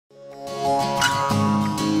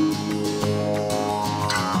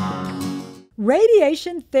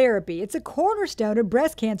Radiation therapy, it's a cornerstone of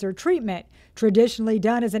breast cancer treatment. Traditionally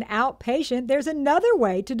done as an outpatient, there's another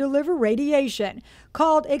way to deliver radiation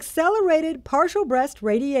called accelerated partial breast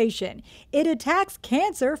radiation. It attacks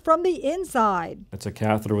cancer from the inside. It's a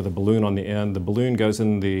catheter with a balloon on the end. The balloon goes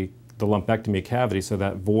in the lumpectomy cavity, so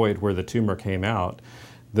that void where the tumor came out,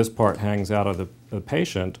 this part hangs out of the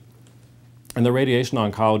patient. And the radiation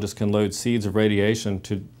oncologist can load seeds of radiation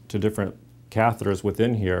to different catheters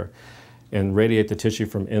within here and radiate the tissue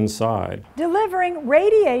from inside. Delivering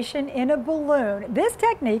radiation in a balloon. This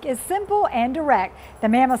technique is simple and direct. The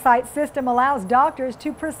Mammosite system allows doctors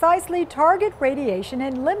to precisely target radiation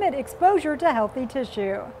and limit exposure to healthy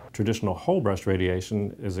tissue. Traditional whole breast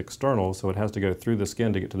radiation is external, so it has to go through the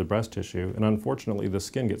skin to get to the breast tissue, and unfortunately the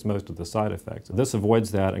skin gets most of the side effects. This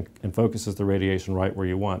avoids that and focuses the radiation right where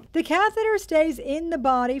you want. The catheter stays in the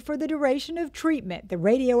body for the duration of treatment. The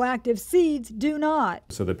radioactive seeds do not.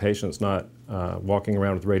 So the patient's not walking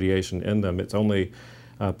around with radiation in them. It's only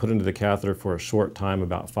put into the catheter for a short time,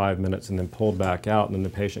 about 5 minutes, and then pulled back out, and then the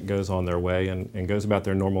patient goes on their way and goes about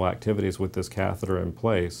their normal activities with this catheter in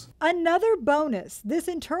place. Another bonus, this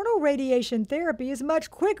internal radiation therapy is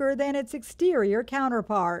much quicker than its exterior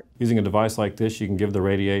counterpart. Using a device like this, you can give the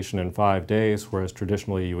radiation in 5 days, whereas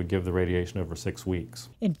traditionally you would give the radiation over 6 weeks.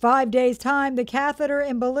 In 5 days' time, the catheter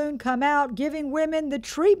and balloon come out, giving women the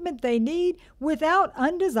treatment they need without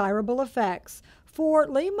undesirable effects. For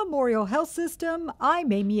Lee Memorial Health System,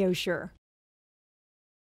 I'm Amy Osher.